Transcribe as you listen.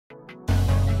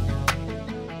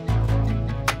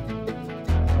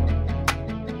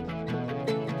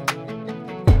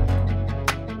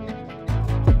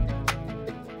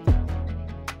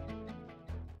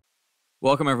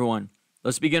Welcome, everyone.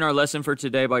 Let's begin our lesson for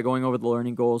today by going over the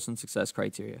learning goals and success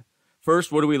criteria.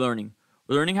 First, what are we learning?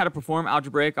 We're learning how to perform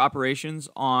algebraic operations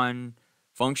on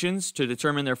functions to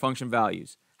determine their function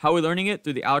values. How are we learning it?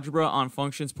 Through the Algebra on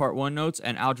Functions Part 1 notes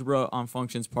and Algebra on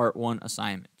Functions Part 1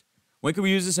 assignment. When can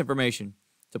we use this information?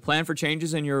 To plan for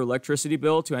changes in your electricity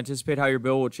bill, to anticipate how your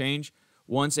bill will change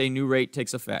once a new rate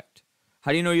takes effect. How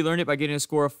do you know you learned it? By getting a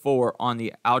score of 4 on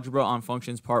the Algebra on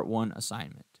Functions Part 1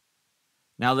 assignment.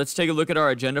 Now let's take a look at our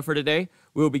agenda for today.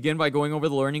 We will begin by going over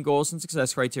the learning goals and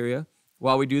success criteria.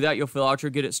 While we do that, you'll fill out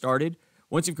your Get It Started.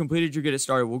 Once you've completed your Get It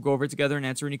Started, we'll go over it together and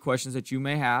answer any questions that you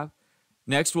may have.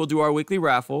 Next, we'll do our weekly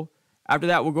raffle. After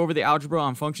that, we'll go over the Algebra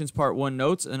on Functions Part 1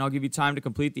 notes, and I'll give you time to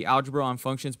complete the Algebra on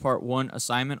Functions Part 1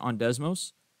 assignment on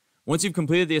Desmos. Once you've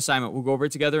completed the assignment, we'll go over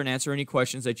it together and answer any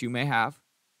questions that you may have.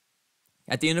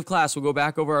 At the end of class, we'll go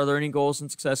back over our learning goals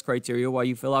and success criteria while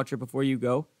you fill out your Before You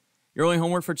Go. Your only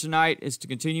homework for tonight is to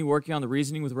continue working on the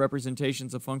reasoning with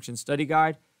representations of functions study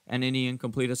guide and any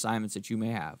incomplete assignments that you may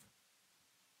have.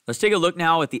 Let's take a look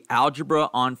now at the Algebra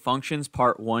on Functions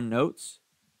Part 1 notes.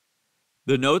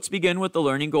 The notes begin with the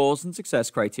learning goals and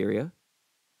success criteria.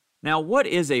 Now, what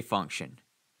is a function?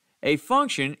 A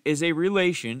function is a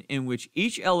relation in which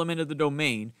each element of the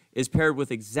domain is paired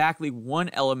with exactly one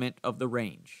element of the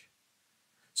range.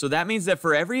 So that means that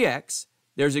for every x,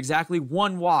 there's exactly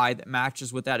one y that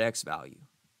matches with that x value.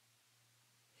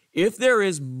 If there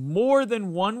is more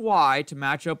than one y to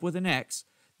match up with an x,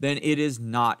 then it is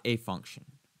not a function.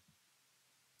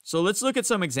 So let's look at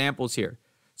some examples here.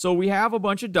 So we have a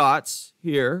bunch of dots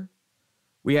here.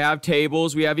 We have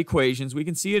tables, we have equations. We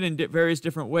can see it in various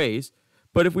different ways.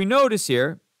 But if we notice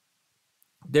here,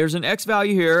 there's an x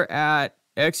value here at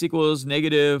x equals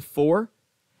negative 4.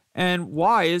 And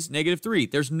y is negative 3.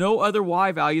 There's no other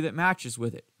y value that matches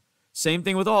with it. Same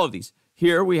thing with all of these.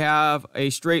 Here we have a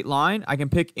straight line. I can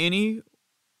pick any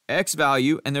x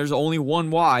value, and there's only one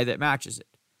y that matches it.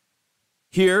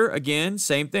 Here, again,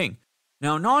 same thing.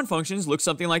 Now, non-functions look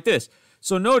something like this.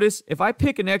 So notice, if I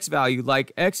pick an x value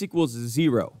like x equals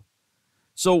 0,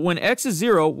 so when x is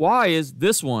 0, y is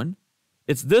this one,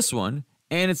 it's this one,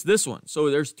 and it's this one.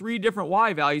 So there's 3 different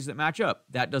y values that match up.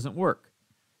 That doesn't work.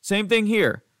 Same thing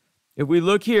here. If we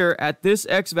look here at this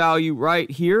x value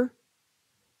right here,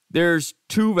 there's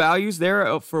 2 values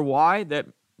there for y that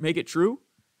make it true.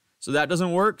 So that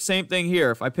doesn't work. Same thing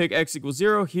here. If I pick x equals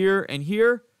 0 here and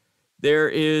here, there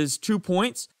is 2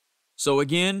 points. So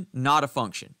again, not a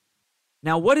function.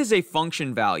 Now, what is a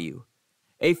function value?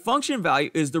 A function value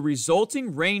is the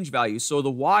resulting range value, so the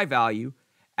y value,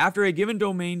 after a given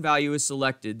domain value is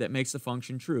selected that makes the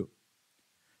function true.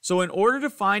 So in order to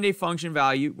find a function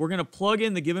value, we're going to plug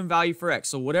in the given value for x.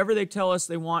 So whatever they tell us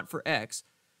they want for x,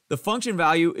 the function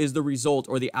value is the result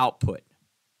or the output.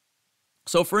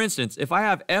 So for instance, if I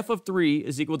have f of 3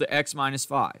 is equal to x minus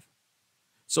 5.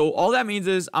 So all that means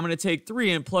is I'm going to take 3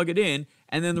 and plug it in,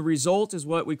 and then the result is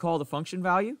what we call the function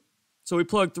value. So we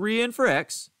plug 3 in for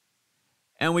x,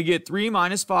 and we get 3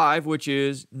 minus 5, which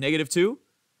is negative 2.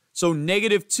 So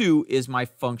negative 2 is my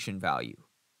function value.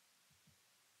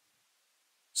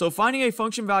 So finding a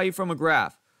function value from a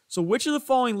graph. So which of the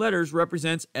following letters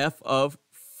represents f of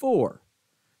 4?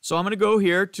 So I'm going to go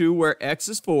here to where x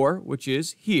is 4, which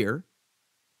is here.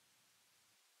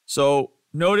 So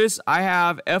notice I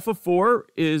have f of 4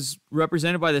 is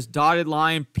represented by this dotted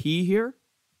line p here.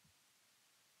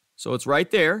 So it's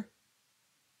right there.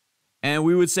 And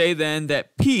we would say then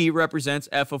that p represents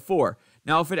f of 4.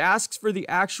 Now if it asks for the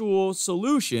actual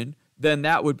solution, then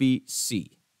that would be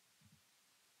c.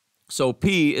 So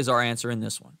P is our answer in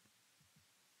this one.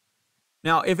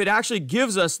 Now, if it actually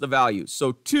gives us the value,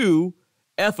 so 2,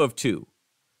 f of 2.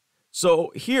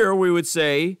 So here we would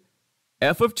say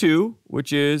f of 2,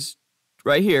 which is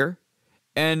right here,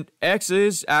 and x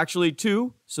is actually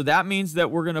 2. So that means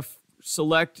that we're going to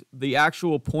select the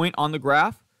actual point on the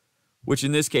graph, which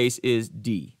in this case is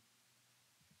D.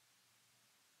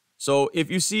 So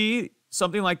if you see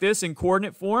something like this in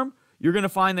coordinate form, you're going to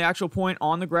find the actual point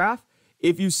on the graph.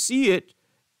 If you see it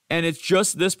and it's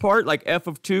just this part, like f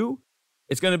of 2,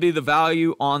 it's going to be the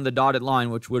value on the dotted line,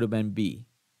 which would have been b.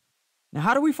 Now,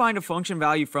 how do we find a function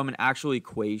value from an actual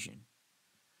equation?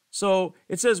 So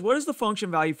it says, what is the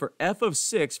function value for f of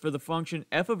 6 for the function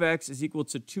f of x is equal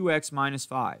to 2x minus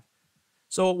 5?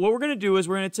 So what we're going to do is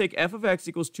we're going to take f of x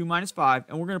equals 2 minus 5,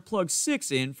 and we're going to plug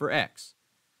 6 in for x.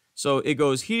 So it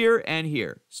goes here and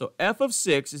here. So f of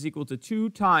 6 is equal to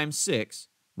 2 times 6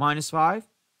 minus 5.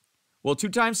 Well, 2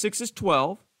 times 6 is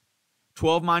 12.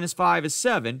 12 minus 5 is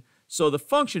 7. So the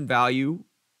function value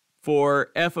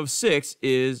for f of 6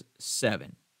 is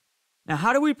 7. Now,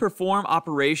 how do we perform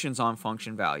operations on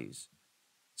function values?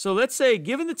 So let's say,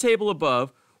 given the table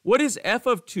above, what is f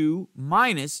of 2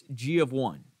 minus g of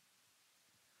 1?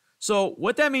 So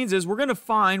what that means is we're going to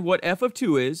find what f of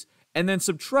 2 is and then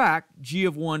subtract g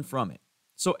of 1 from it.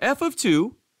 So f of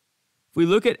 2, if we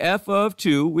look at f of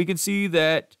 2, we can see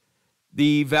that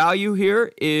the value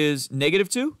here is negative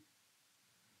 2.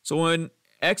 So when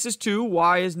x is 2,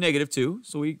 y is negative 2.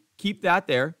 So we keep that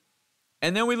there.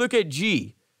 And then we look at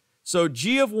g. So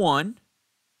g of 1,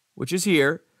 which is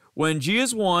here, when g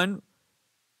is 1,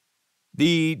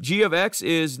 the g of x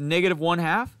is negative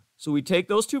 1/2. So we take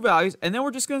those two values, and then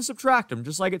we're just going to subtract them,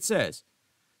 just like it says.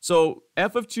 So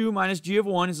f of 2 minus g of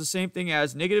 1 is the same thing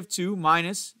as negative 2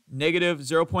 minus negative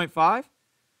 0.5,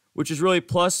 which is really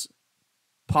plus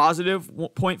positive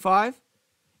 0.5.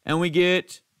 And we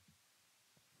get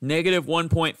negative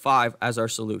 1.5 as our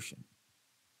solution.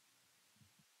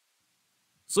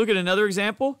 Let's look at another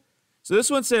example. So this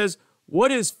one says, what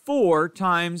is 4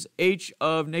 times h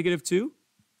of negative 2?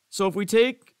 So if we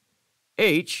take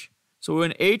h, so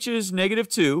when h is negative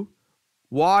 2,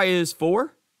 y is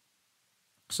 4.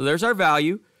 So there's our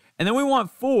value. And then we want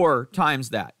 4 times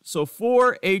that. So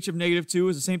 4h of negative 2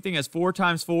 is the same thing as 4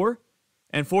 times 4.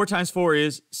 And 4 times 4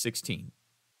 is 16.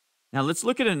 Now let's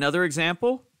look at another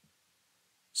example.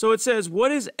 So it says,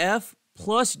 what is f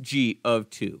plus g of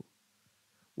 2?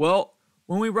 Well,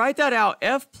 when we write that out,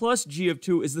 f plus g of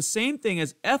 2 is the same thing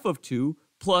as f of 2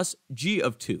 plus g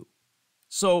of 2.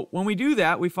 So when we do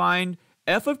that, we find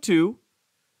f of 2,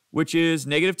 which is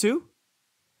negative 2,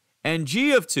 and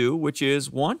g of 2, which is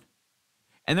 1.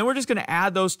 And then we're just going to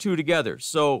add those two together.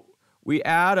 So we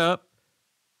add up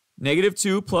negative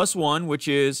 2 plus 1, which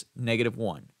is negative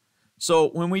 1. So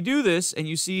when we do this and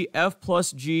you see f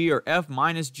plus g or f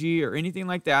minus g or anything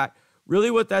like that,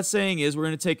 really what that's saying is we're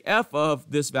going to take f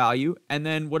of this value and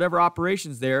then whatever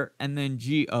operation's there and then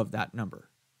g of that number.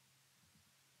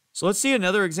 So let's see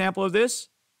another example of this.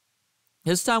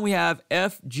 This time we have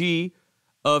fg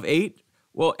of 8.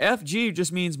 Well, fg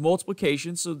just means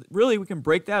multiplication, so really we can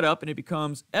break that up and it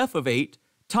becomes f of 8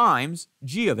 times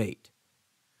g of 8.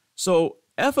 So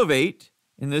f of 8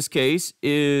 in this case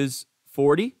is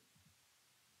 40,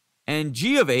 and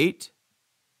g of 8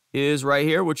 is right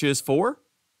here, which is 4.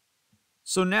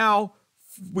 So now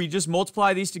we just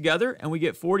multiply these together and we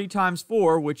get 40 times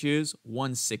 4, which is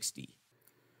 160.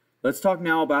 Let's talk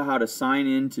now about how to sign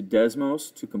in to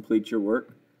Desmos to complete your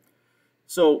work.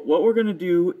 So what we're going to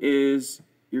do is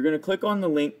you're going to click on the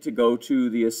link to go to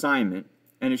the assignment,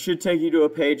 and it should take you to a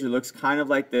page that looks kind of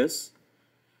like this.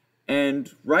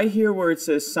 And right here where it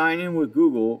says sign in with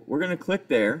Google, we're going to click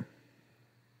there. And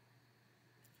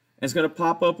it's going to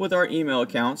pop up with our email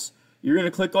accounts. You're going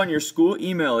to click on your school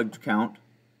email account,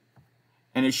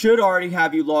 and it should already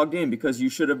have you logged in because you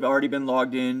should have already been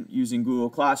logged in using Google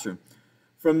Classroom.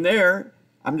 From there,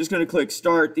 I'm just going to click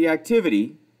Start the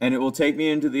Activity, and it will take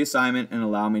me into the assignment and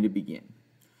allow me to begin.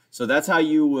 So that's how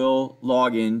you will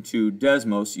log in to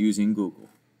Desmos using Google.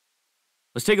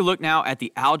 Let's take a look now at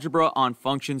the Algebra on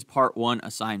Functions Part 1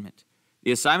 assignment.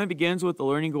 The assignment begins with the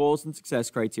learning goals and success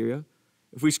criteria.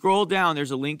 If we scroll down, there's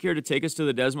a link here to take us to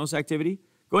the Desmos activity.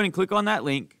 Go ahead and click on that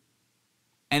link,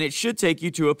 and it should take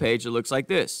you to a page that looks like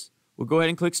this. We'll go ahead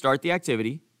and click Start the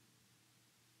Activity.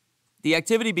 The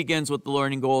activity begins with the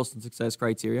learning goals and success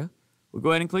criteria. We'll go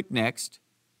ahead and click Next.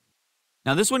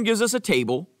 Now this one gives us a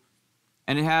table,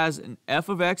 and it has an f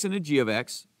of x and a g of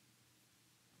x,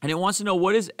 and it wants to know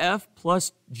what is f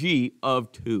plus g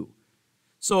of 2.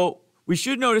 So we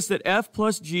should notice that f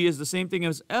plus g is the same thing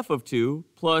as f of 2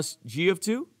 plus g of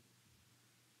 2.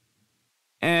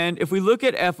 And if we look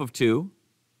at f of 2,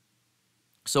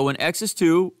 so when x is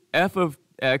 2, f of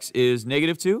x is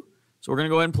negative 2. So we're going to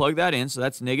go ahead and plug that in. So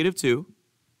that's negative 2.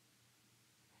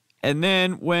 And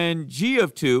then when g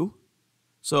of 2,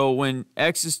 so when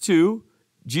x is 2,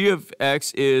 g of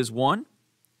x is 1.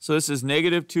 So this is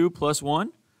negative 2 plus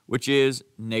 1, which is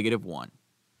negative 1.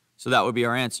 So that would be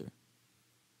our answer.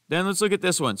 Then let's look at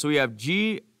this one. So we have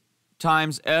g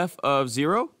times f of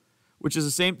 0, which is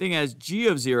the same thing as g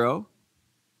of 0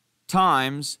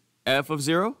 times f of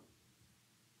 0.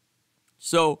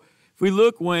 So if we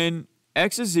look when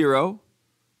x is 0,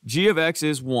 g of x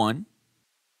is 1.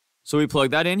 So we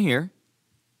plug that in here.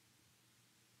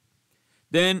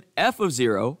 Then f of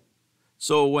 0,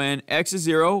 so when x is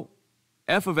 0,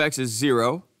 f of x is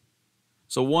 0.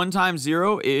 So 1 times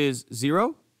 0 is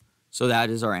 0. So that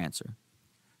is our answer.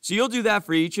 So you'll do that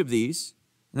for each of these.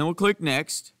 And then we'll click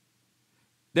Next.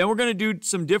 Then we're going to do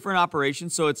some different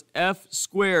operations. So it's f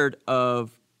squared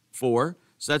of 4.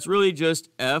 So that's really just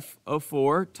f of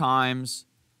 4 times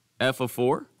f of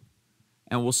 4.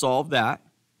 And we'll solve that.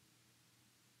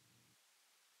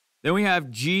 Then we have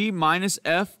G minus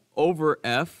F over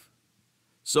F.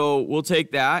 So we'll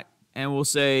take that and we'll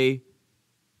say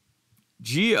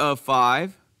G of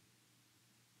 5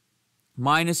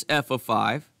 minus F of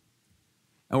 5.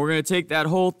 And we're going to take that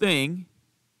whole thing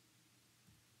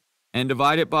and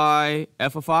divide it by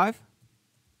F of 5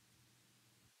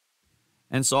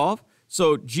 and solve.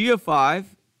 So G of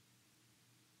 5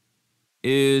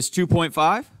 is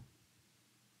 2.5.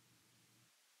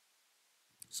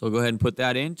 So go ahead and put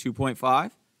that in,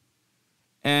 2.5.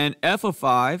 And F of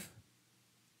 5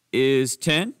 is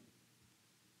 10.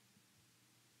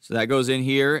 So that goes in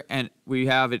here, and we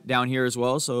have it down here as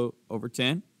well, so over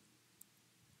 10.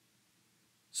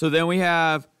 So then we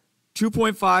have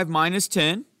 2.5 minus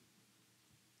 10,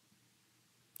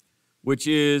 which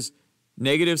is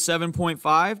negative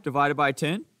 7.5 divided by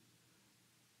 10.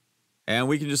 And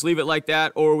we can just leave it like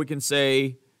that, or we can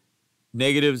say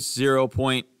negative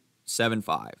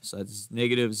 0.75. So that's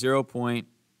negative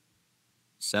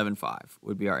 0.75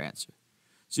 would be our answer.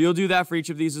 So you'll do that for each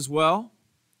of these as well.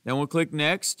 Then we'll click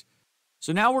next.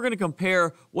 So now we're going to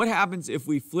compare what happens if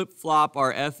we flip-flop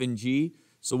our F and G.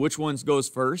 So which ones goes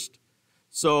first?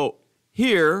 So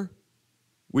here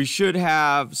we should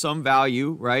have some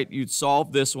value, right? You'd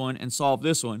solve this one and solve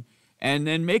this one, and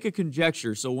then make a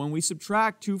conjecture. So when we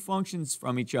subtract two functions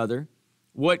from each other,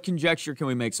 what conjecture can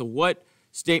we make? So what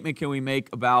statement can we make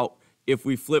about if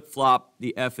we flip-flop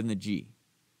the F and the G?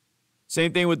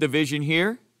 Same thing with division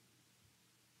here.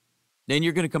 Then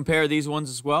you're going to compare these ones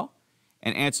as well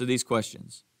and answer these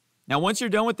questions. Now, once you're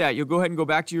done with that, you'll go ahead and go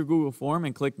back to your Google form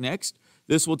and click Next.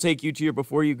 This will take you to your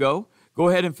Before You Go. Go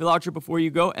ahead and fill out your Before You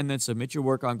Go and then submit your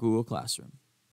work on Google Classroom.